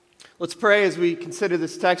Let's pray as we consider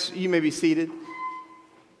this text. You may be seated.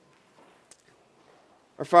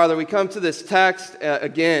 Our Father, we come to this text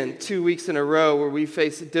again 2 weeks in a row where we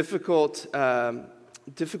face difficult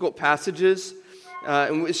passages.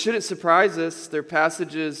 And it shouldn't surprise us. They're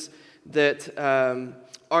passages that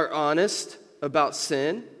are honest about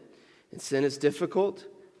sin. And sin is difficult.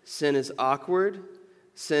 Sin is awkward.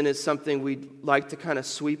 Sin is something we'd like to kind of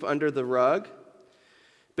sweep under the rug.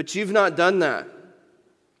 But you've not done that.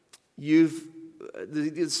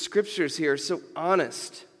 The scriptures here are so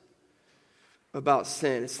honest about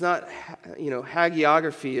sin. It's not,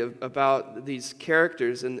 hagiography about these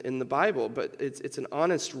characters in the Bible, but it's an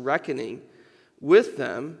honest reckoning with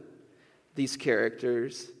them, these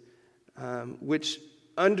characters, which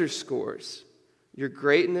underscores your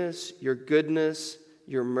greatness, your goodness,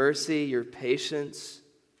 your mercy, your patience.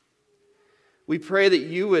 We pray that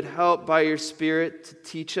you would help by your Spirit to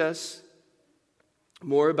teach us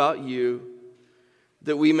more about you,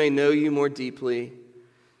 that we may know you more deeply.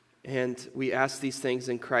 And we ask these things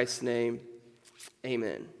in Christ's name.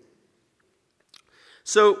 Amen.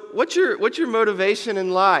 So what's your motivation in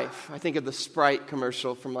life? I think of the Sprite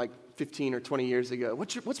commercial from like 15 or 20 years ago.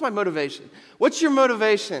 What's my motivation? What's your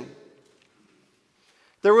motivation?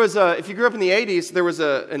 There was if you grew up in the 80s, there was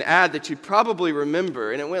an ad that you probably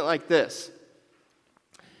remember, and it went like this.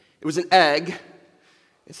 It was an egg.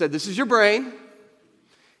 It said, "This is your brain."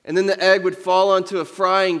 And then the egg would fall onto a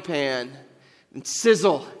frying pan and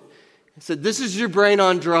sizzle. It said, "This is your brain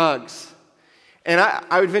on drugs." And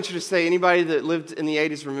I would venture to say anybody that lived in the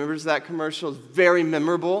 80s remembers that commercial. It's very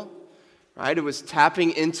memorable, right? It was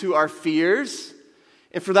tapping into our fears.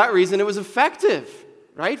 And for that reason, it was effective,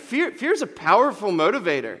 right? Fear is a powerful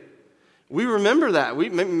motivator. We remember that.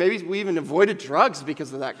 Maybe we even avoided drugs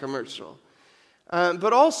because of that commercial.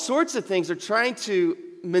 But all sorts of things are trying to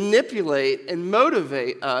manipulate and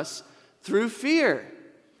motivate us through fear.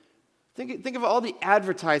 Think of all the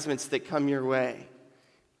advertisements that come your way.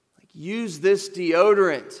 Like, use this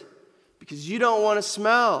deodorant because you don't want to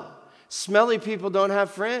smell. Smelly people don't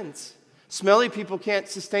have friends. Smelly people can't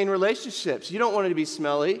sustain relationships. You don't want to be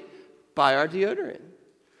smelly. Buy our deodorant.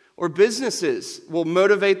 Or businesses will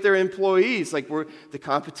motivate their employees. Like the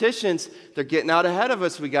competitions, they're getting out ahead of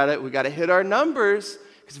us. We got to hit our numbers.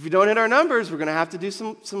 Because if we don't hit our numbers, we're going to have to do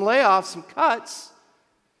some layoffs, some cuts.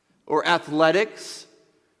 Or athletics,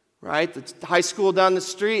 right? The high school down the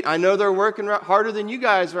street, I know they're working harder than you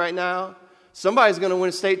guys right now. Somebody's going to win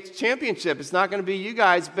a state championship. It's not going to be you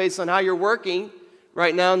guys based on how you're working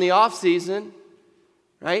right now in the off season,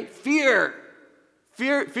 right? Fear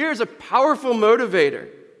is a powerful motivator.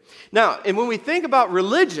 Now, and when we think about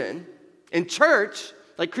religion and church,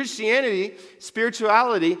 like Christianity,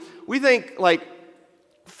 spirituality, we think like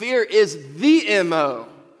fear is the MO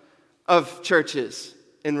of churches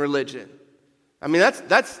in religion. I mean,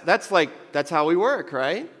 that's how we work,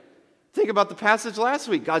 right? Think about the passage last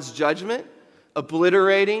week, God's judgment,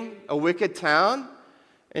 obliterating a wicked town.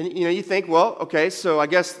 And you think, well, okay, so I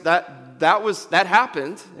guess that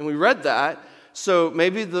happened, and we read that. So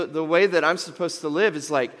maybe the way that I'm supposed to live is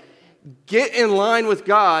like, get in line with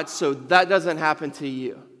God so that doesn't happen to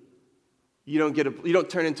you. You don't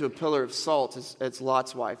turn into a pillar of salt as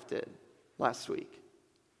Lot's wife did last week.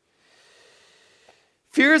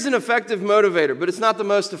 Fear is an effective motivator, but it's not the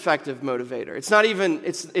most effective motivator. It's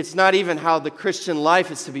not even how the Christian life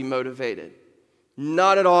is to be motivated.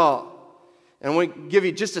 Not at all. And I want to give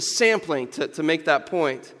you just a sampling to make that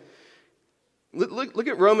point. Look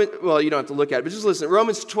at Romans, well, you don't have to look at it, but just listen.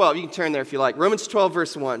 Romans 12, you can turn there if you like. Romans 12,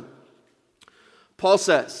 verse 1. Paul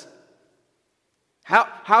says,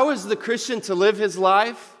 how is the Christian to live his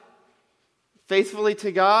life faithfully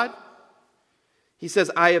to God? He says,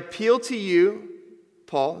 I appeal to you,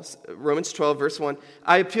 Paul, Romans 12, verse 1,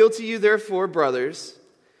 I appeal to you, therefore, brothers,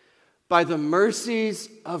 by the mercies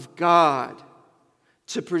of God,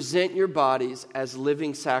 to present your bodies as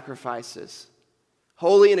living sacrifices,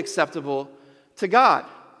 holy and acceptable to God.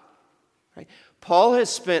 Right? Paul has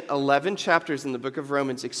spent 11 chapters in the book of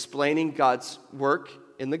Romans explaining God's work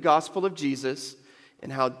in the gospel of Jesus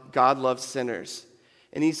and how God loves sinners.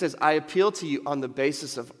 And he says, I appeal to you on the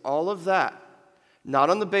basis of all of that, not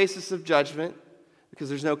on the basis of judgment, because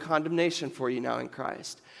there's no condemnation for you now in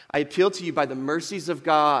Christ. I appeal to you by the mercies of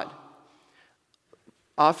God.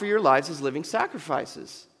 Offer your lives as living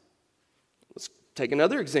sacrifices. Let's take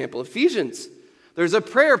another example, Ephesians. There's a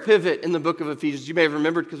prayer pivot in the book of Ephesians. You may have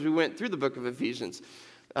remembered because we went through the book of Ephesians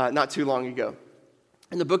not too long ago.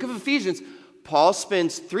 In the book of Ephesians, Paul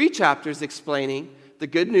spends 3 chapters explaining the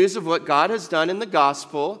good news of what God has done in the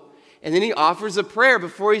gospel, and then he offers a prayer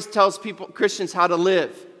before he tells Christians how to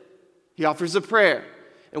live. He offers a prayer.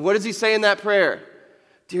 And what does he say in that prayer?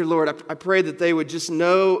 Dear Lord, I pray that they would just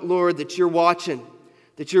know, Lord, that you're watching,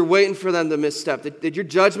 that you're waiting for them to misstep, that your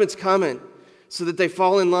judgment's coming so that they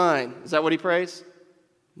fall in line. Is that what he prays?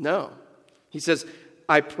 No. He says,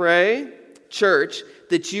 I pray, church,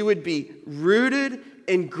 that you would be rooted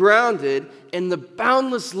and grounded in the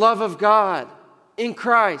boundless love of God in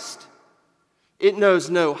Christ. It knows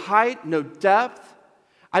no height, no depth.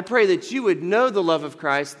 I pray that you would know the love of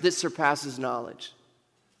Christ that surpasses knowledge.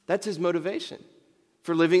 That's his motivation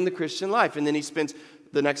for living the Christian life. And then he spends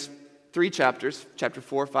the next 3 chapters, chapter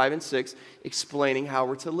 4, 5, and 6, explaining how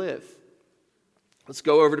we're to live. Let's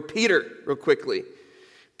go over to Peter real quickly.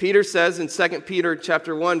 Peter says in 2 Peter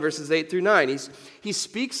chapter 1, verses 8 through 9,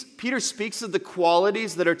 Peter speaks of the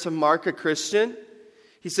qualities that are to mark a Christian.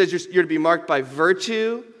 He says you're to be marked by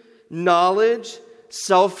virtue, knowledge,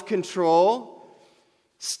 self-control,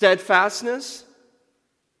 steadfastness,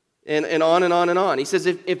 and on and on and on. He says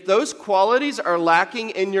if those qualities are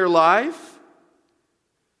lacking in your life,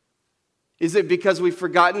 is it because we've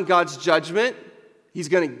forgotten God's judgment? He's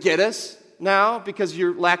going to get us now because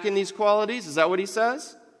you're lacking these qualities? Is that what he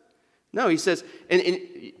says? No, he says,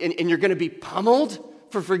 and you're going to be pummeled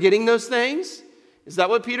for forgetting those things? Is that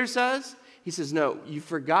what Peter says? He says, no, you've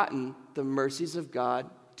forgotten the mercies of God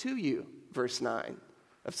to you, verse 9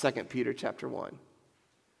 of 2 Peter chapter 1.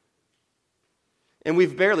 And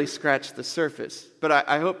we've barely scratched the surface, but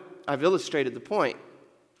I hope I've illustrated the point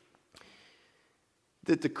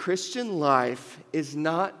that the Christian life is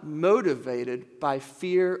not motivated by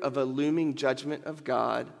fear of a looming judgment of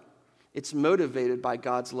God. It's motivated by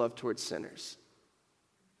God's love towards sinners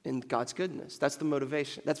and God's goodness. That's the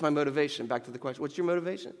motivation. That's my motivation. Back to the question, what's your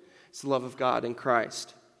motivation? It's the love of God in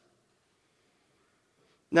Christ.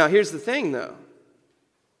 Now, here's the thing, though.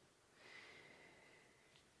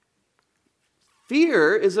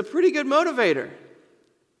 Fear is a pretty good motivator,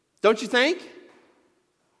 don't you think?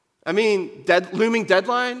 I mean, looming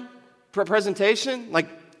deadline, presentation, like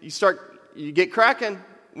you get cracking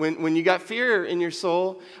when you got fear in your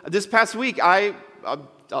soul. This past week,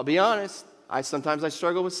 I'll be honest, sometimes I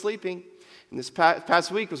struggle with sleeping. And this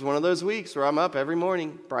past week was one of those weeks where I'm up every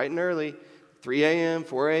morning, bright and early, 3 a.m.,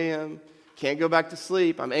 4 a.m., can't go back to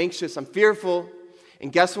sleep. I'm anxious, I'm fearful.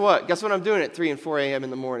 And guess what? Guess what I'm doing at 3 and 4 a.m. in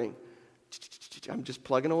the morning? I'm just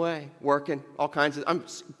plugging away, working, all kinds of, I'm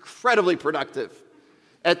incredibly productive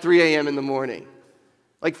at 3 a.m. in the morning.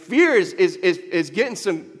 Like fear is getting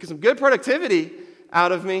some good productivity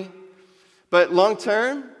out of me. But long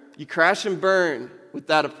term, you crash and burn with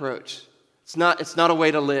that approach. It's not a way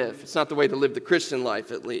to live. It's not the way to live the Christian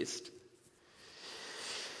life, at least.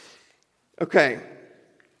 Okay.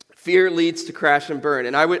 Fear leads to crash and burn.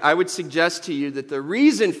 And I would suggest to you that the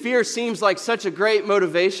reason fear seems like such a great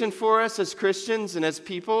motivation for us as Christians and as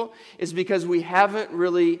people is because we haven't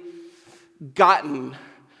really gotten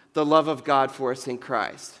the love of God for us in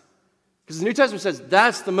Christ. Because the New Testament says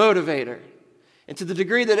that's the motivator. And to the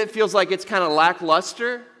degree that it feels like it's kind of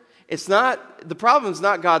lackluster, the problem is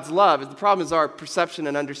not God's love. The problem is our perception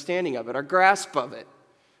and understanding of it, our grasp of it.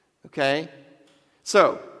 Okay?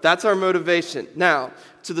 So, that's our motivation. Now,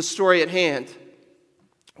 to the story at hand.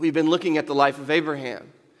 We've been looking at the life of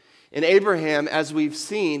Abraham. And Abraham, as we've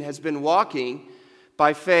seen, has been walking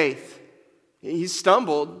by faith. He's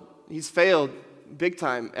stumbled, he's failed big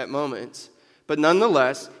time at moments, but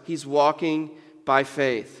nonetheless, he's walking by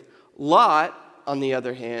faith. Lot, on the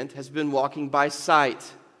other hand, has been walking by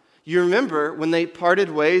sight. You remember when they parted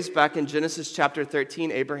ways back in Genesis chapter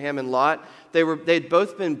 13, Abraham and Lot, they'd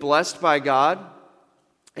both been blessed by God,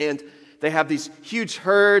 and they have these huge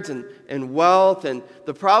herds and wealth, and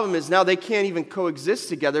the problem is now they can't even coexist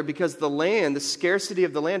together because the scarcity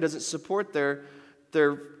of the land doesn't support their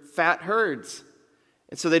fat herds.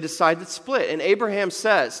 And so they decide to split. And Abraham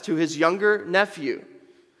says to his younger nephew,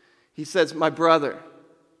 he says, my brother,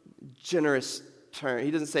 generous turn.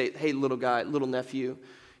 He doesn't say, hey, little guy, little nephew,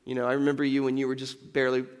 I remember you when you were just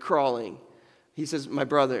barely crawling. He says, my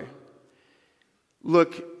brother,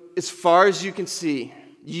 look, as far as you can see,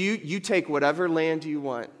 you take whatever land you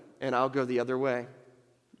want, and I'll go the other way.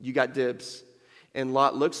 You got dibs. And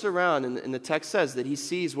Lot looks around, and the text says that he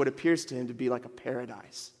sees what appears to him to be like a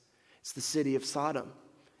paradise. It's the city of Sodom.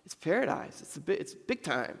 It's paradise. It's big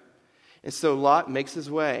time. And so Lot makes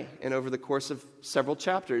his way, and over the course of several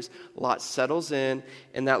chapters, Lot settles in,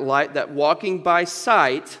 and that walking by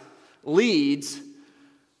sight leads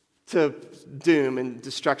to doom and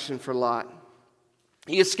destruction for Lot.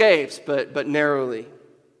 He escapes, but narrowly.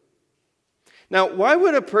 Now, why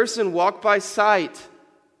would a person walk by sight?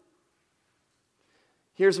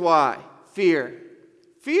 Here's why. Fear.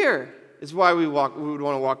 Fear is why we would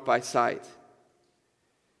want to walk by sight.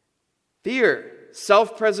 Fear,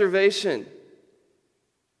 self-preservation,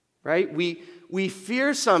 right? We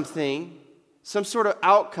fear something, some sort of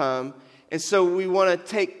outcome, and so we want to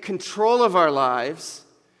take control of our lives.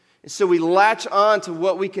 And so we latch on to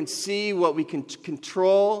what we can see, what we can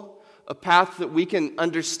control, a path that we can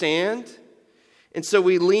understand. And so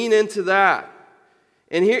we lean into that.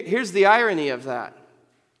 And here's the irony of that.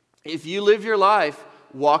 If you live your life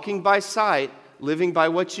walking by sight, living by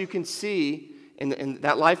what you can see, and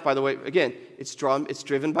that life, by the way, again, it's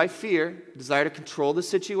driven by fear, desire to control the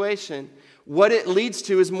situation. What it leads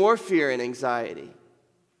to is more fear and anxiety.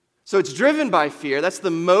 So it's driven by fear. That's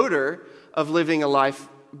the motor of living a life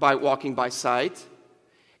by walking by sight.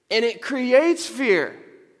 And it creates fear.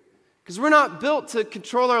 Because we're not built to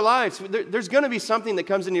control our lives. There's going to be something that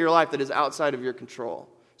comes into your life that is outside of your control,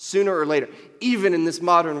 sooner or later. Even in this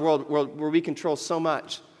modern world where we control so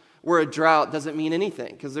much, where a drought doesn't mean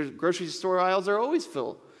anything, because there's grocery store aisles are always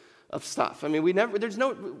full of stuff. I mean,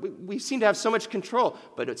 we seem to have so much control,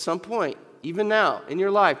 but at some point, even now, in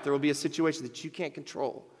your life, there will be a situation that you can't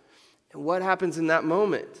control. And what happens in that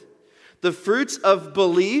moment? The fruits of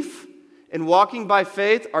belief and walking by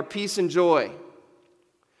faith are peace and joy.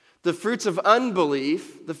 The fruits of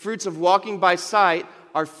unbelief, the fruits of walking by sight,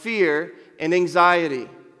 are fear and anxiety.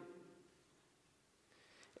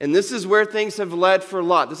 And this is where things have led for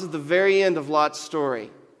Lot. This is the very end of Lot's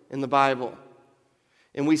story in the Bible.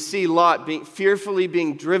 And we see Lot fearfully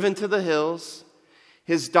being driven to the hills,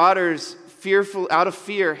 his daughters out of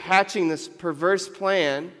fear, hatching this perverse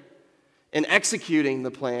plan and executing the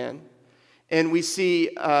plan. And we see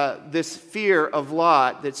this fear of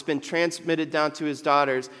Lot that's been transmitted down to his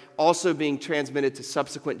daughters also being transmitted to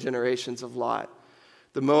subsequent generations of Lot.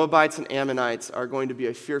 The Moabites and Ammonites are going to be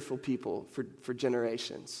a fearful people for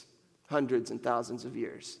generations, hundreds and thousands of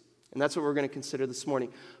years. And that's what we're going to consider this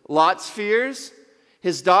morning. Lot's fears,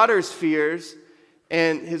 his daughter's fears,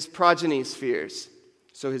 and his progeny's fears.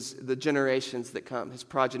 So the generations that come, his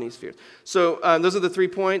progeny's fears. So those are the 3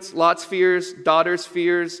 points. Lot's fears, daughter's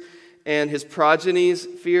fears, and his progeny's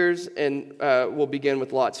fears. And we'll begin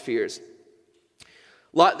with Lot's fears.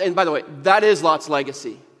 And by the way, that is Lot's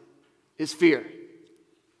legacy, his fear.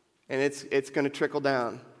 And it's going to trickle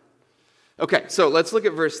down. Okay, so let's look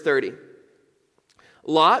at verse 30.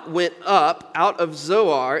 Lot went up out of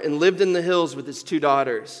Zoar and lived in the hills with his 2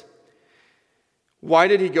 daughters. Why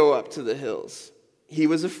did he go up to the hills? He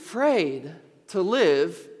was afraid to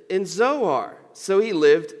live in Zoar, so he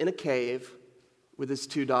lived in a cave with his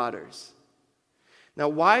 2 daughters. Now,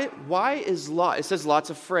 why is Lot? It says Lot's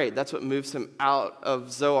afraid. That's what moves him out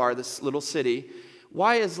of Zoar, this little city.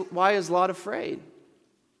 Why is Lot afraid?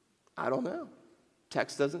 I don't know.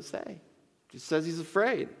 Text doesn't say. It just says he's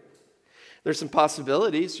afraid. There's some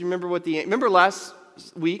possibilities. You remember last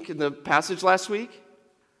week, in the passage last week?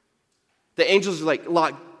 The angels are like,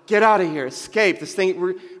 Lot, get out of here, escape. This thing,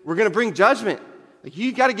 we're going to bring judgment. Like,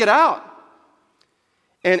 you got to get out.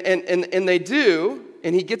 And they do,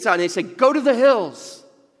 and he gets out, and they say, go to the hills.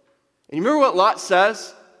 And you remember what Lot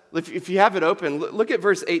says? If you have it open, look at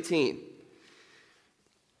verse 18.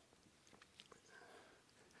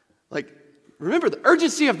 Like, remember the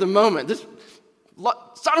urgency of the moment.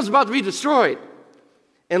 Sodom's about to be destroyed.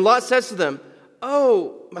 And Lot says to them,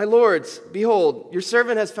 oh, my lords, behold, your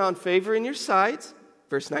servant has found favor in your sight,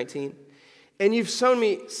 verse 19, and you've shown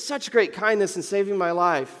me such great kindness in saving my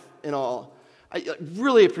life and all. I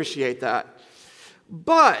really appreciate that.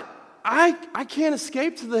 But I can't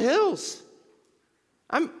escape to the hills.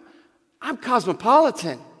 I'm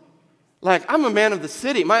cosmopolitan. Like, I'm a man of the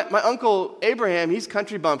city. My uncle Abraham, he's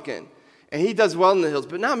country bumpkin, and he does well in the hills,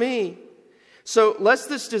 but not me. So lest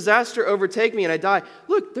this disaster overtake me and I die,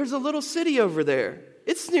 look, there's a little city over there.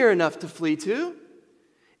 It's near enough to flee to.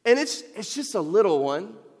 And it's just a little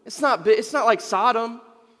one. It's not big. It's not like Sodom.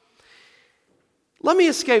 Let me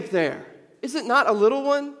escape there. Is it not a little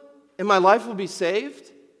one, and my life will be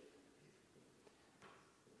saved?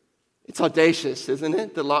 It's audacious, isn't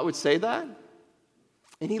it, that Lot would say that?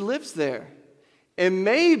 And he lives there. And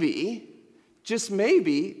maybe, just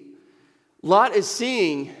maybe, Lot is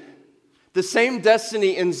seeing the same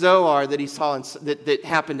destiny in Zoar that he saw that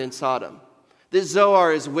happened in Sodom. That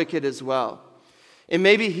Zoar is wicked as well. And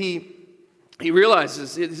maybe he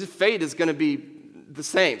realizes his fate is going to be the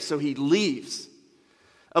same, so he leaves.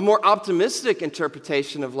 A more optimistic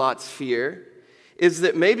interpretation of Lot's fear is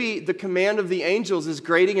that maybe the command of the angels is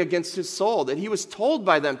grating against his soul, that he was told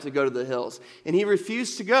by them to go to the hills, and he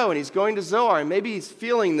refused to go, and he's going to Zoar, and maybe he's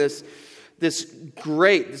feeling this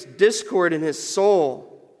discord in his soul.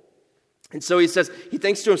 And so he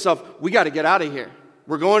thinks to himself, we got to get out of here.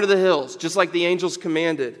 We're going to the hills, just like the angels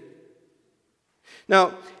commanded.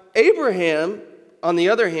 Now, Abraham, on the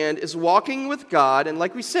other hand, is walking with God, and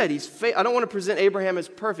like we said, I don't want to present Abraham as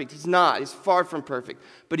perfect. He's not. He's far from perfect.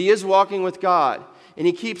 But he is walking with God, and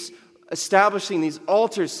he keeps establishing these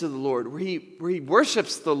altars to the Lord where he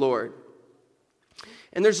worships the Lord.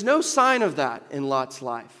 And there's no sign of that in Lot's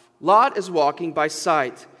life. Lot is walking by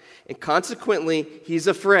sight, and consequently, he's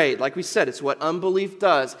afraid. Like we said, it's what unbelief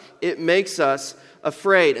does. It makes us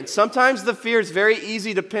afraid. And sometimes the fear is very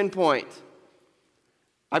easy to pinpoint.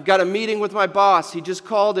 I've got a meeting with my boss. He just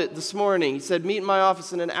called it this morning. He said, meet in my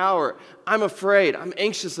office in an hour. I'm afraid. I'm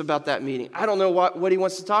anxious about that meeting. I don't know what he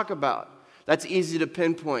wants to talk about. That's easy to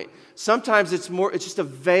pinpoint. Sometimes it's just a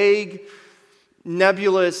vague,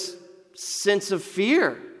 nebulous sense of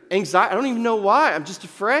fear, anxiety. I don't even know why. I'm just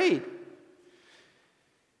afraid.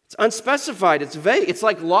 It's unspecified. It's vague. It's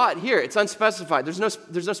like Lot here. It's unspecified. There's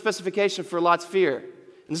no specification for Lot's fear.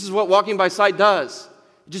 And this is what walking by sight does.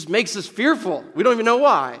 It just makes us fearful. We don't even know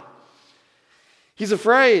why. He's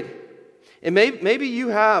afraid. And maybe you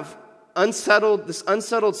have this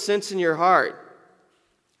unsettled sense in your heart.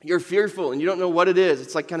 You're fearful and you don't know what it is.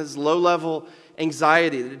 It's like kind of this low-level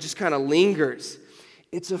anxiety that it just kind of lingers.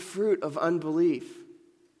 It's a fruit of unbelief.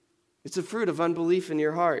 It's a fruit of unbelief in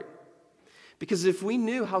your heart. Because if we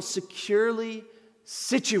knew how securely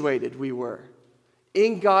situated we were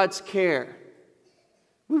in God's care,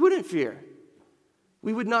 we wouldn't fear.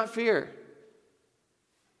 We would not fear.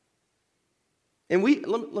 And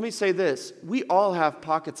let me say this. We all have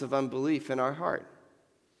pockets of unbelief in our heart.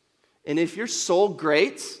 And if your soul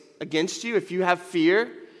grates against you, if you have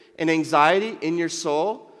fear and anxiety in your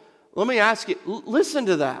soul, let me ask you, listen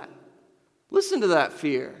to that. Listen to that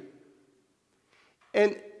fear.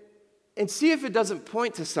 And see if it doesn't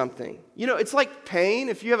point to something. You know, it's like pain.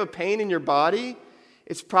 If you have a pain in your body,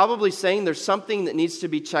 it's probably saying there's something that needs to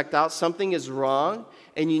be checked out. Something is wrong,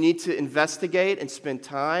 and you need to investigate and spend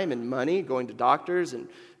time and money going to doctors and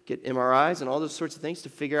get MRIs and all those sorts of things to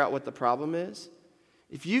figure out what the problem is.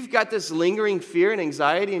 If you've got this lingering fear and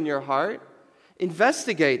anxiety in your heart,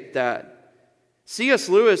 investigate that. C.S.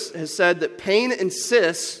 Lewis has said that pain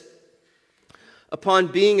insists upon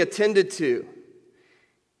being attended to.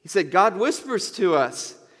 He said, God whispers to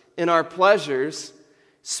us in our pleasures,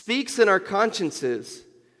 speaks in our consciences,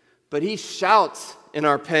 but he shouts in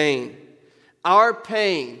our pain. Our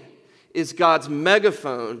pain is God's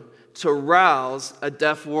megaphone to rouse a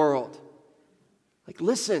deaf world. Like,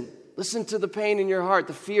 listen to the pain in your heart,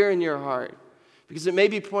 the fear in your heart, because it may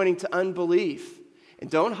be pointing to unbelief. And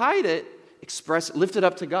don't hide it. Express it, lift it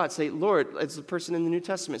up to God. Say, Lord, as the person in the New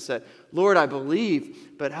Testament said, Lord, I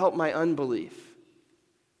believe, but help my unbelief.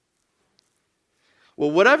 Well,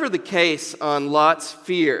 whatever the case on Lot's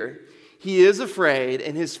fear, he is afraid,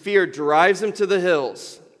 and his fear drives him to the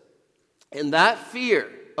hills. And that fear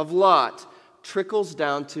of Lot trickles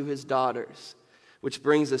down to his daughters, which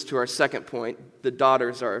brings us to our second point. The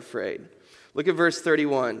daughters are afraid. Look at verse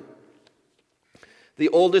 31. The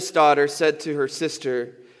oldest daughter said to her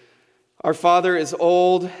sister, our father is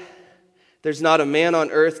old. There's not a man on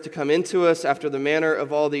earth to come into us after the manner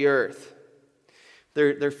of all the earth.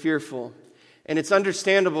 They're fearful. And it's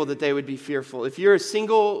understandable that they would be fearful. If you're a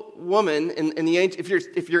single woman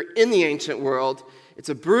if you're in the ancient world, it's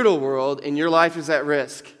a brutal world, and your life is at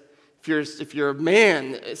risk. If you're a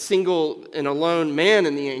man, a single and alone man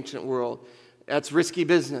in the ancient world, that's risky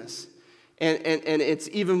business. And it's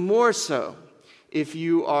even more so if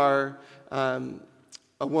you are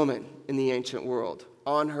a woman in the ancient world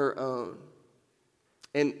on her own.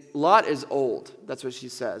 And Lot is old. That's what she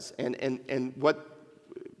says. And what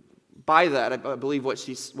by that, I believe what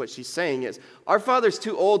she's saying is, our father's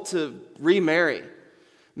too old to remarry.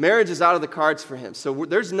 Marriage is out of the cards for him. So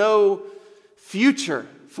there's no future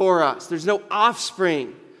for us. There's no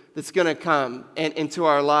offspring that's going to come into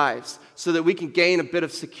our lives so that we can gain a bit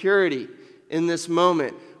of security in this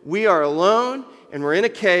moment. We are alone, and we're in a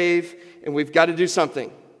cave, and we've got to do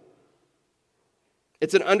something.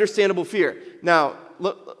 It's an understandable fear. Now,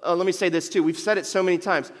 let me say this too. We've said it so many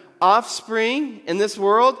times. Offspring in this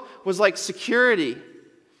world was like security.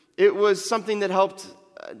 It was something that helped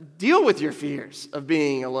deal with your fears of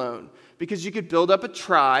being alone, because you could build up a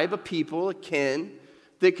tribe, a people, a kin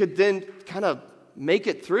that could then kind of make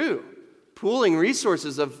it through, pooling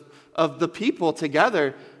resources of the people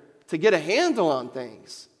together to get a handle on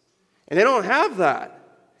things. And they don't have that.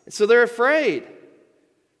 And so they're afraid.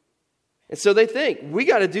 And so they think, we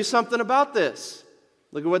got to do something about this.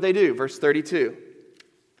 Look at what they do, verse 32.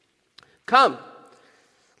 Come,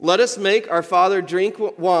 let us make our father drink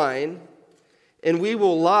wine, and we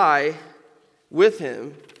will lie with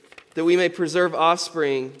him, that we may preserve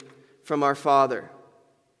offspring from our father.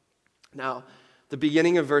 Now, The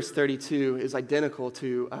beginning of verse 32 is identical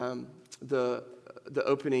to the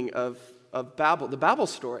opening of Babel, the Babel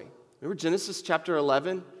story. Remember Genesis chapter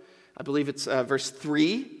 11? I believe it's verse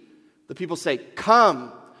 3. The people say,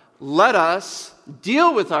 "Come, let us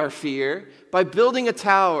deal with our fear by building a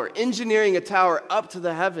tower, engineering a tower up to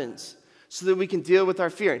the heavens so that we can deal with our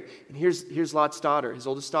fear." And here's Lot's daughter, his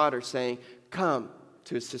oldest daughter, saying, "Come,"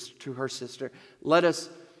 to her sister, let us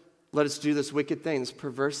do this wicked thing, this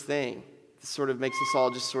perverse thing. This sort of makes us all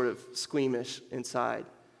just sort of squeamish inside,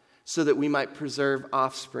 so that we might preserve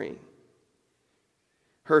offspring.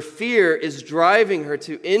 Her fear is driving her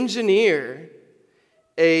to engineer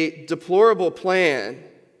a deplorable plan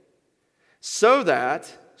so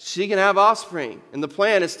that she can have offspring. And the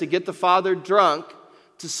plan is to get the father drunk,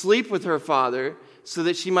 to sleep with her father, so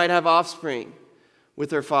that she might have offspring with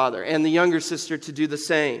her father, and the younger sister to do the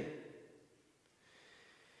same.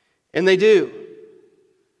 And they do.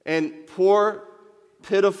 And poor,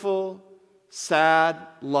 pitiful, sad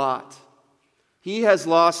Lot. He has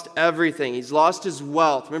lost everything. He's lost his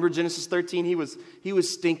wealth. Remember Genesis 13? He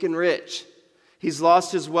was stinking rich. He's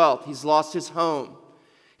lost his wealth. He's lost his home.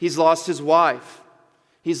 He's lost his wife.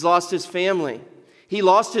 He's lost his family. He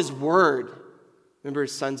lost his word. Remember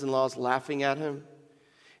his sons-in-laws laughing at him?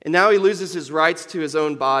 And now he loses his rights to his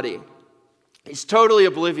own body. He's totally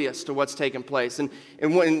oblivious to what's taken place. And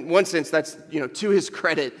in one sense, that's to his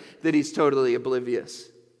credit that he's totally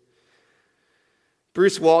oblivious.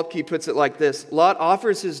 Bruce Waltke puts it like this: Lot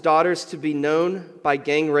offers his daughters to be known by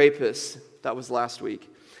gang rapists. That was last week.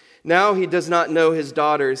 Now he does not know his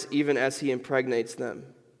daughters even as he impregnates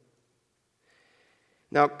them.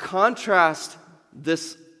 Now contrast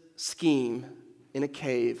this scheme in a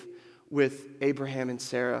cave with Abraham and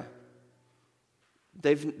Sarah.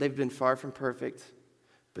 They've been far from perfect,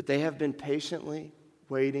 but they have been patiently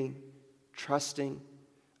waiting, trusting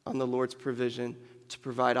on the Lord's provision to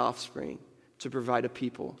provide offspring, to provide a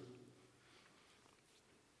people.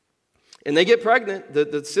 And they get pregnant,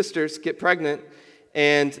 the sisters get pregnant,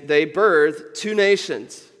 and they birth two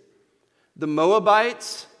nations, the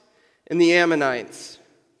Moabites and the Ammonites.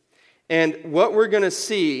 And what we're going to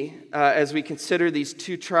see as we consider these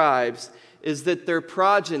two tribes is that their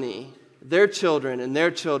progeny, their children and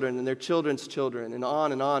their children and their children's children, and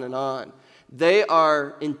on and on and on, they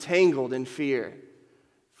are entangled in fear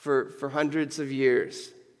for hundreds of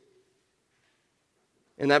years.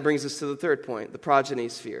 And that brings us to the third point, the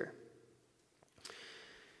progeny's fear.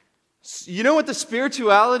 You know what the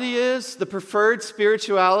spirituality is? The preferred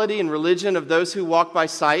spirituality and religion of those who walk by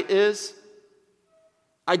sight is?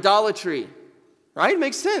 Idolatry. Right? It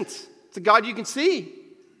makes sense. It's a God you can see.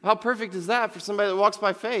 How perfect is that for somebody that walks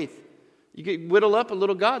by faith? You could whittle up a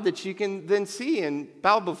little God that you can then see and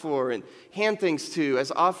bow before and hand things to as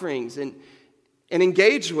offerings and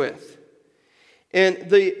engage with. And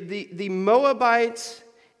the Moabites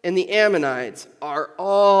and the Ammonites are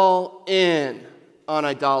all in on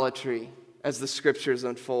idolatry as the scriptures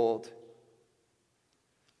unfold.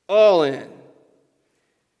 All in.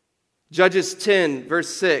 Judges 10,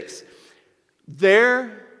 verse 6.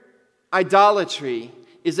 Their idolatry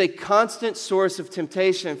is a constant source of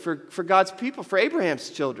temptation for God's people, for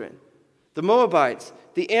Abraham's children. The Moabites,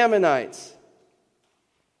 the Ammonites.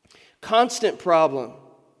 Constant problem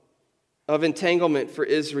of entanglement for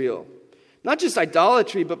Israel. Not just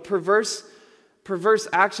idolatry, but perverse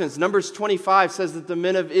actions. Numbers 25 says that the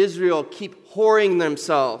men of Israel keep whoring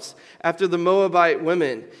themselves after the Moabite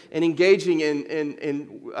women and engaging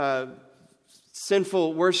in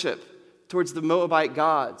sinful worship towards the Moabite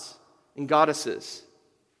gods and goddesses.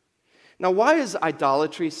 Now, why is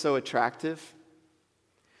idolatry so attractive?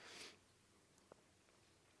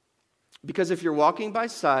 Because if you're walking by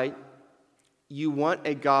sight, you want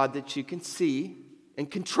a God that you can see and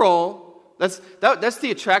control. That's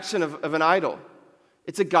the attraction of an idol.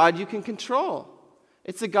 It's a God you can control.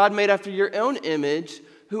 It's a God made after your own image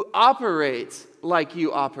who operates like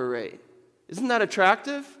you operate. Isn't that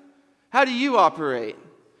attractive? How do you operate?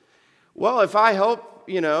 Well, if I help,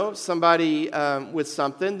 somebody with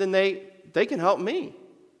something, then they can help me.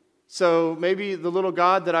 So maybe the little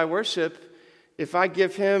God that I worship, if I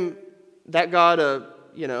give him, that God,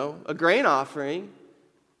 a grain offering,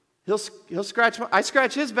 he'll scratch I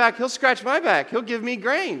scratch his back, he'll scratch my back. He'll give me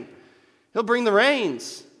grain. He'll bring the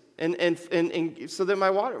rains and so that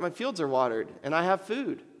my fields are watered and I have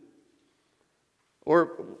food. Or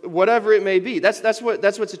whatever it may be. That's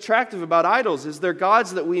what's attractive about idols, is they're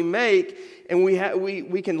gods that we make and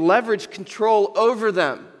we can leverage control over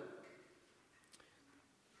them.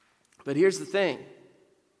 But here's the thing.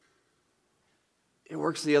 It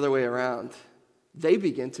works the other way around. They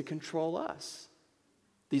begin to control us,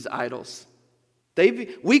 these idols.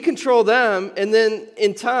 We control them, and then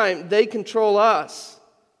in time, they control us.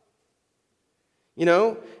 You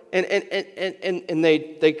know? And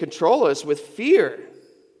they control us with fear.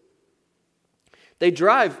 They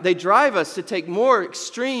drive us to take more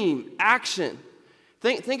extreme action.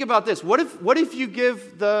 Think about this. What if you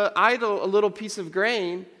give the idol a little piece of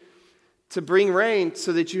grain to bring rain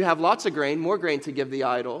so that you have lots of grain, more grain to give the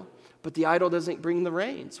idol, but the idol doesn't bring the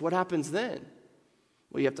rains? What happens then?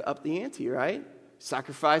 Well, you have to up the ante, right?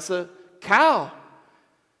 Sacrifice a cow.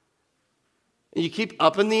 And you keep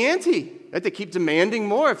upping the ante. Right? They keep demanding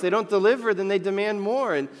more. If they don't deliver, then they demand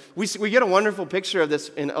more. And we get a wonderful picture of this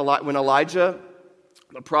when Elijah,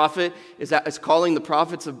 the prophet, is calling the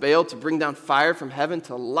prophets of Baal to bring down fire from heaven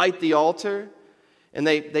to light the altar. And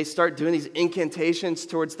they start doing these incantations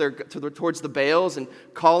towards the Baals and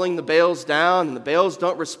calling the Baals down. And the Baals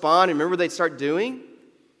don't respond. And remember what they start doing?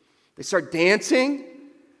 They start dancing.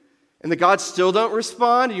 And the gods still don't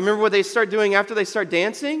respond. You remember what they start doing after they start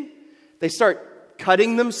dancing? They start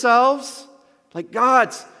cutting themselves. Like,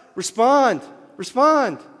 gods, respond.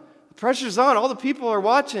 The pressure's on. All the people are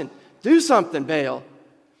watching. Do something, Baal.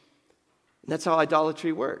 And that's how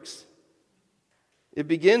idolatry works. It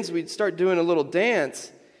begins, we start doing a little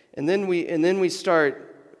dance, and then we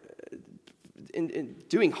start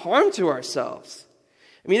doing harm to ourselves.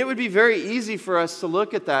 I mean, it would be very easy for us to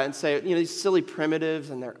look at that and say, you know, these silly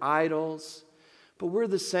primitives and their idols. But we're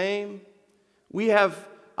the same. We have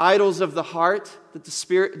idols of the heart that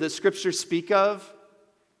the scriptures speak of.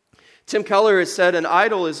 Tim Keller has said an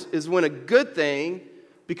idol is when a good thing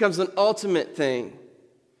becomes an ultimate thing.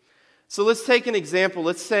 So let's take an example.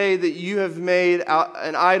 Let's say that you have made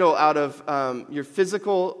an idol out of your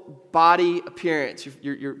physical body appearance,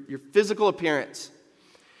 your physical appearance.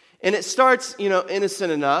 And it starts, you know,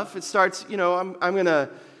 innocent enough. It starts, you know, I'm going to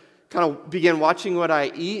kind of begin watching what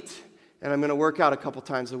I eat, and I'm going to work out a couple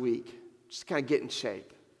times a week. Just kind of get in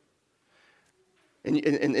shape. And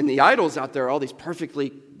the idols out there are all these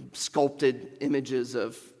perfectly sculpted images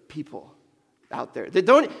of people out there. They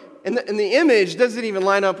don't, and the image doesn't even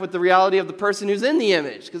line up with the reality of the person who's in the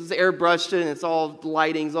image, because it's airbrushed and it's all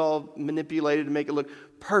lighting's all manipulated to make it look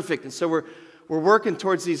perfect. And so we're working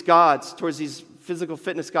towards these gods, towards these physical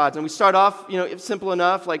fitness gods. And we start off, you know, simple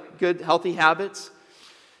enough, like good, healthy habits,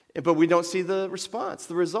 but we don't see the response,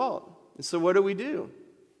 the result. And so what do?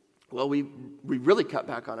 Well, we really cut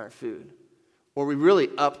back on our food, or we really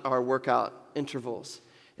up our workout intervals.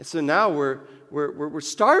 And so now we're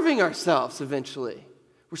starving ourselves eventually.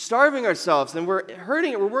 We're starving ourselves, and we're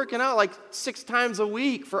hurting it. We're working out like 6 times a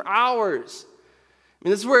week for hours. I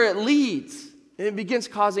mean, this is where it leads, and it begins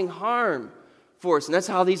causing harm for us. And that's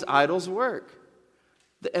how these idols work.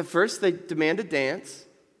 At first, they demand a dance,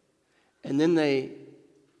 and then they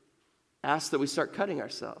ask that we start cutting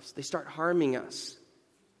ourselves. They start harming us.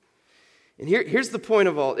 And here's the point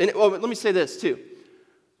of all. And, let me say this too.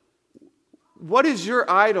 What is your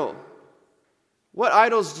idol? What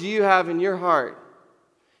idols do you have in your heart?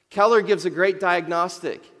 Keller gives a great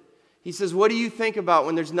diagnostic. He says, what do you think about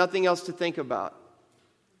when there's nothing else to think about?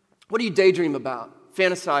 What do you daydream about,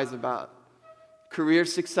 fantasize about? Career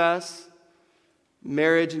success,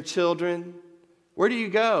 marriage and children? Where do you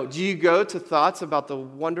go? Do you go to thoughts about the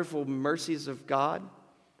wonderful mercies of God?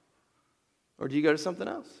 Or do you go to something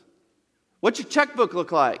else? What's your checkbook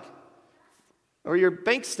look like? Or your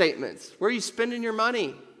bank statements? Where are you spending your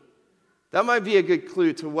money? That might be a good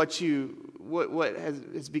clue to what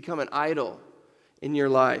has become an idol in your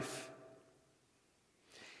life.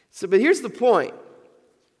 But here's the point.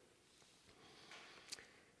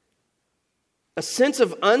 A sense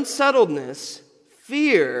of unsettledness,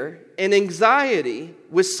 fear, and anxiety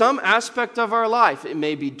with some aspect of our life. It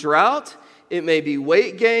may be drought, it may be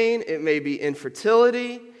weight gain, it may be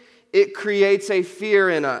infertility. It creates a fear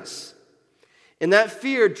in us. And that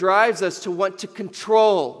fear drives us to want to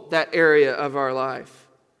control that area of our life.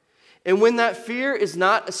 And when that fear is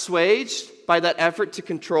not assuaged by that effort to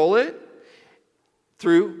control it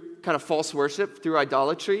through kind of false worship, through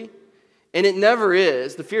idolatry, and it never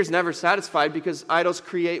is, the fear is never satisfied because idols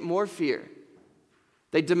create more fear.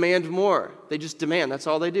 They demand more. They just demand. That's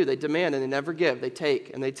all they do. They demand and they never give. They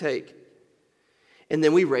take and they take. And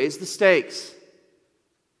then we raise the stakes.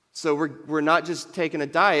 So we're not just taking a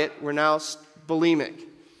diet, we're now bulimic.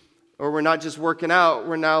 Or we're not just working out,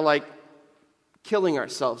 we're now like killing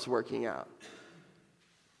ourselves working out.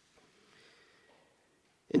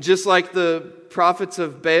 And just like the prophets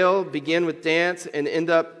of Baal begin with dance and end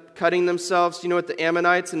up cutting themselves, you know what the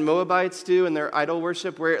Ammonites and Moabites do in their idol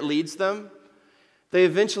worship, where it leads them? They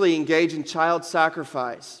eventually engage in child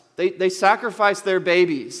sacrifice. They sacrifice their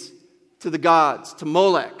babies to the gods, to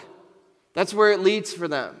Molech. That's where it leads for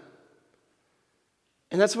them.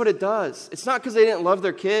 And that's what it does. It's not because they didn't love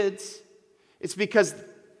their kids. It's because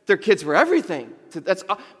their kids were everything.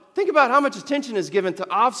 Think about how much attention is given to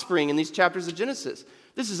offspring in these chapters of Genesis.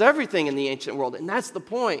 This is everything in the ancient world, and that's the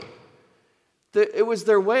point. It was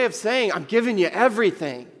their way of saying, I'm giving you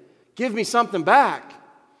everything. Give me something back.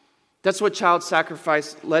 That's what child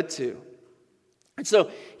sacrifice led to. And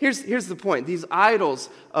so here's the point. These idols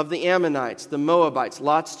of the Ammonites, the Moabites,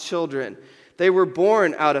 Lot's children, they were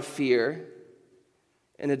born out of fear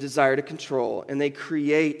and a desire to control, and they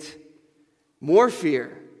create more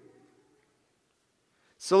fear.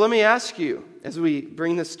 So let me ask you, as we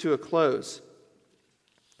bring this to a close,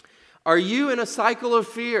 are you in a cycle of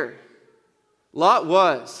fear? Lot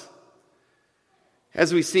was,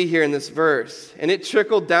 as we see here in this verse, and it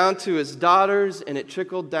trickled down to his daughters, and it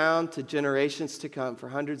trickled down to generations to come for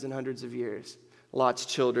hundreds and hundreds of years. Lot's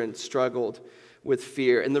children struggled with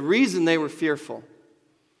fear, and the reason they were fearful,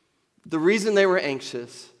 the reason they were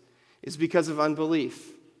anxious, is because of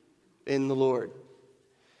unbelief in the Lord.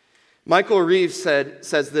 Michael Reeves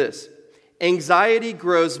says this: anxiety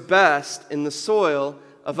grows best in the soil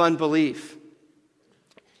of unbelief.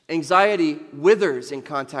 Anxiety withers in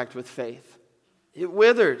contact with faith. It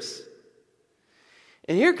withers.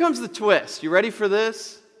 And here comes the twist. You ready for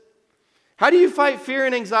this? How do you fight fear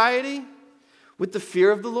and anxiety? With the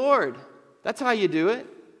fear of the Lord. That's how you do it.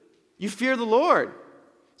 You fear the Lord.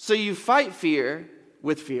 So you fight fear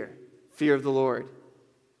with fear. Fear of the Lord.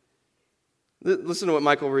 Listen to what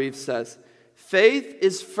Michael Reeves says. Faith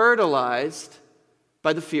is fertilized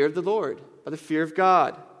by the fear of the Lord, by the fear of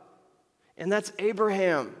God. And that's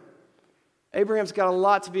Abraham. Abraham's got a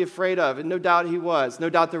lot to be afraid of, and no doubt he was. No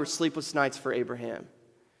doubt there were sleepless nights for Abraham.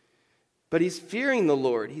 But he's fearing the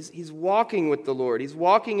Lord. He's walking with the Lord. He's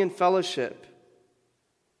walking in fellowship.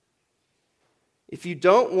 If you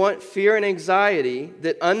don't want fear and anxiety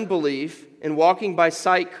that unbelief and walking by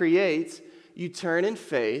sight creates, you turn in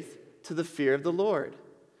faith to the fear of the Lord.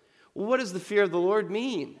 Well, what does the fear of the Lord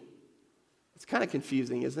mean? It's kind of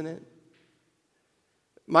confusing, isn't it?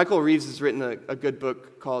 Michael Reeves has written a good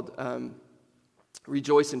book called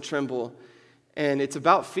Rejoice and Tremble, and it's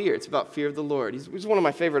about fear. It's about fear of the Lord. He's one of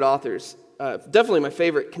my favorite authors, definitely my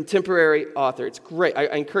favorite contemporary author. It's great. I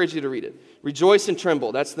encourage you to read it. Rejoice and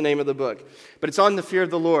Tremble, that's the name of the book. But it's on the fear of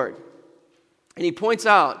the Lord. And he points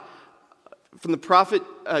out from the prophet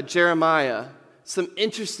Jeremiah some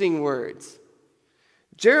interesting words.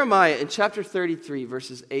 Jeremiah in chapter 33,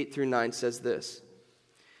 verses 8 through 9 says this: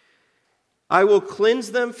 I will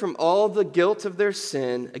cleanse them from all the guilt of their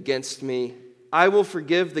sin against me. I will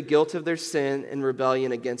forgive the guilt of their sin and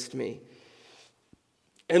rebellion against me.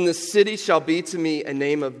 And the city shall be to me a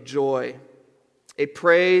name of joy, a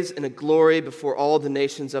praise and a glory before all the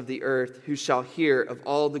nations of the earth, who shall hear of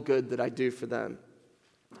all the good that I do for them.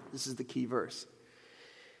 This is the key verse.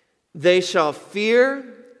 They shall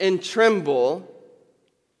fear and tremble.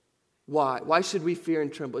 Why? Why should we fear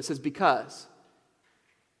and tremble? It says because.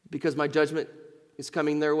 Because my judgment is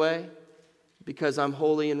coming their way? Because I'm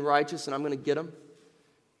holy and righteous and I'm going to get them?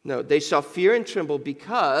 No, they shall fear and tremble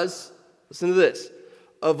because, listen to this,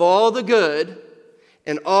 of all the good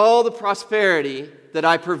and all the prosperity that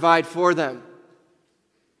I provide for them.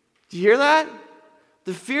 Do you hear that?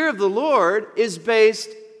 The fear of the Lord is based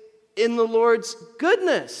in the Lord's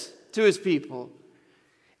goodness to his people.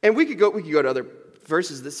 And we could go to other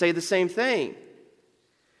verses that say the same thing.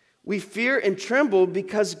 We fear and tremble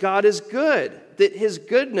because God is good, that his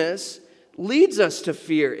goodness leads us to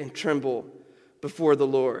fear and tremble before the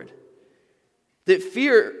Lord. That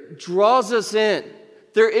fear draws us in.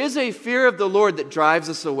 There is a fear of the Lord that drives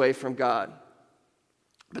us away from God.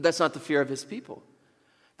 But that's not the fear of his people.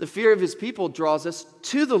 The fear of his people draws us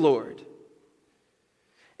to the Lord.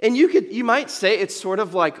 And you might say it's sort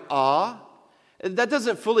of like awe. That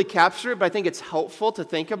doesn't fully capture it, but I think it's helpful to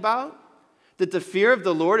think about. That the fear of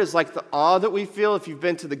the Lord is like the awe that we feel if you've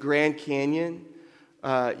been to the Grand Canyon.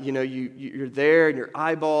 You're there and your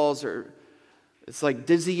eyeballs are, it's like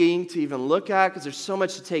dizzying to even look at because there's so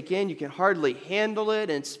much to take in. You can hardly handle it,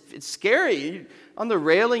 and it's scary. On the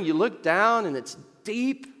railing, you look down and it's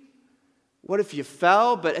deep. What if you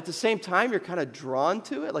fell? But at the same time, you're kind of drawn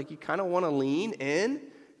to it. Like you kind of want to lean in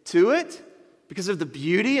to it because of the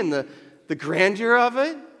beauty and the grandeur of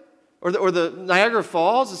it. Or the Niagara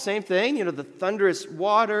Falls, the same thing. You know, the thunderous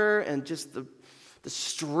water and just the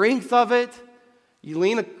strength of it. You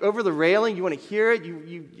lean over the railing, you want to hear it.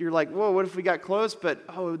 You're like, whoa, what if we got close? But,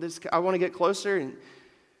 I want to get closer. And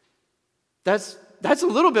that's a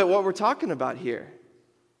little bit what we're talking about here.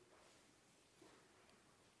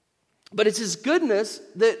 But it's his goodness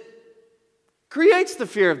that creates the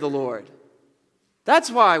fear of the Lord.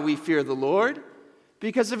 That's why we fear the Lord,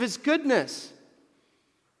 because of his goodness.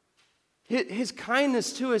 His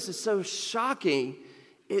kindness to us is so shocking,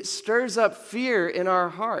 it stirs up fear in our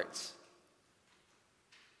hearts.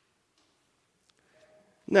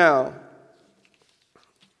 Now,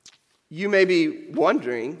 you may be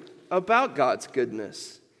wondering about God's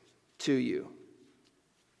goodness to you.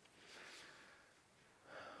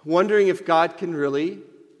 Wondering if God can really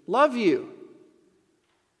love you.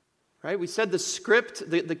 Right? We said the script,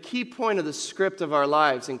 the key point of the script of our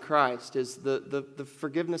lives in Christ is the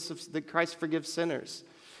forgiveness of that Christ forgives sinners.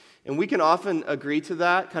 And we can often agree to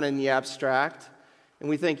that kind of in the abstract. And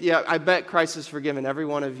we think, yeah, I bet Christ has forgiven every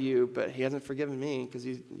one of you, but he hasn't forgiven me because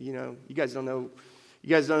you guys don't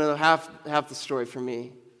know half the story for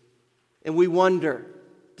me. And we wonder,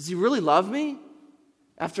 does he really love me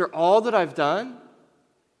after all that I've done?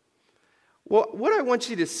 Well, what I want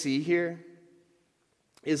you to see here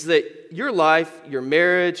is that your life, your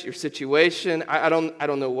marriage, your situation, I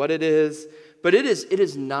don't know what it is, but it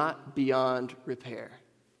is not beyond repair.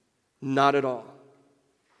 Not at all.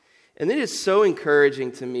 And it is so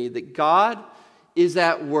encouraging to me that God is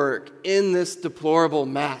at work in this deplorable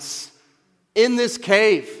mess. In this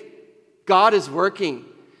cave, God is working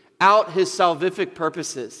out his salvific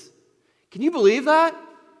purposes. Can you believe that?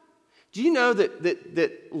 Do you know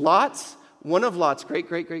that one of Lot's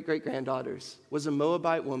great-great-great-great-granddaughters was a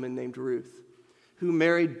Moabite woman named Ruth, who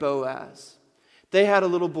married Boaz. They had a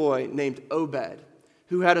little boy named Obed,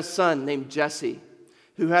 who had a son named Jesse,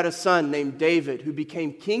 who had a son named David, who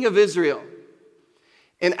became king of Israel.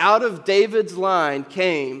 And out of David's line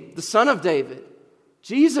came the son of David,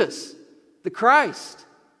 Jesus, the Christ.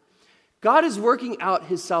 God is working out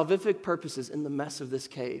his salvific purposes in the mess of this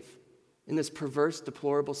cave, in this perverse,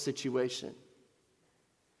 deplorable situation.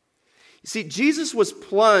 You see, Jesus was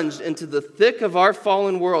plunged into the thick of our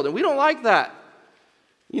fallen world, and we don't like that.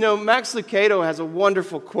 You know, Max Lucado has a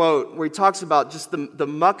wonderful quote where he talks about just the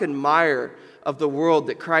muck and mire of the world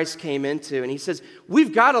that Christ came into. And he says,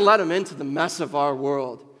 we've got to let him into the mess of our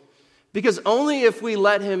world, because only if we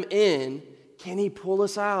let him in can he pull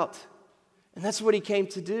us out. And that's what he came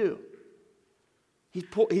to do.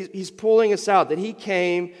 He's pulling us out, that he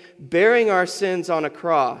came bearing our sins on a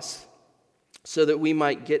cross so that we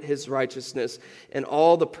might get his righteousness and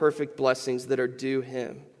all the perfect blessings that are due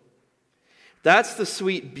him. That's the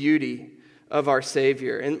sweet beauty of our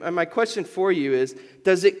Savior. And my question for you is,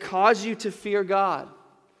 does it cause you to fear God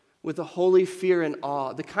with a holy fear and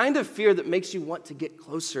awe? The kind of fear that makes you want to get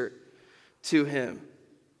closer to him.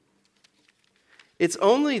 It's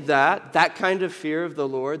only that kind of fear of the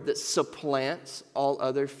Lord that supplants all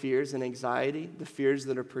other fears and anxiety, the fears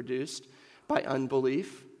that are produced by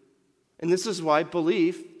unbelief. And this is why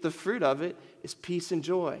belief, the fruit of it, is peace and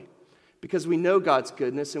joy. Because we know God's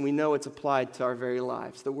goodness and we know it's applied to our very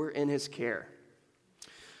lives, that we're in his care.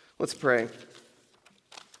 Let's pray.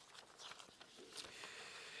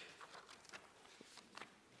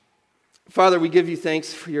 Father, we give you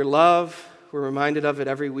thanks for your love. We're reminded of it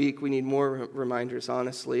every week. We need more reminders,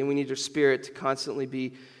 honestly. And we need your Spirit to constantly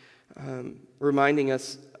be reminding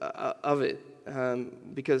us of it.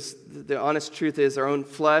 Because the honest truth is our own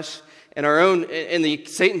flesh and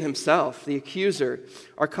Satan himself, the accuser,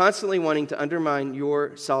 are constantly wanting to undermine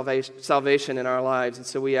your salvation in our lives. And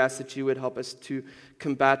so we ask that you would help us to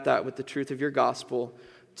combat that with the truth of your gospel,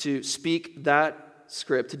 to speak that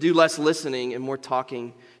script, to do less listening and more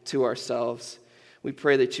talking to ourselves. We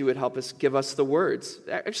pray that you would help us, give us the words.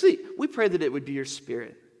 Actually, we pray that it would be your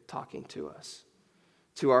Spirit talking to us,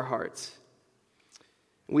 to our hearts.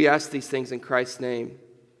 We ask these things in Christ's name.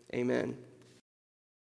 Amen.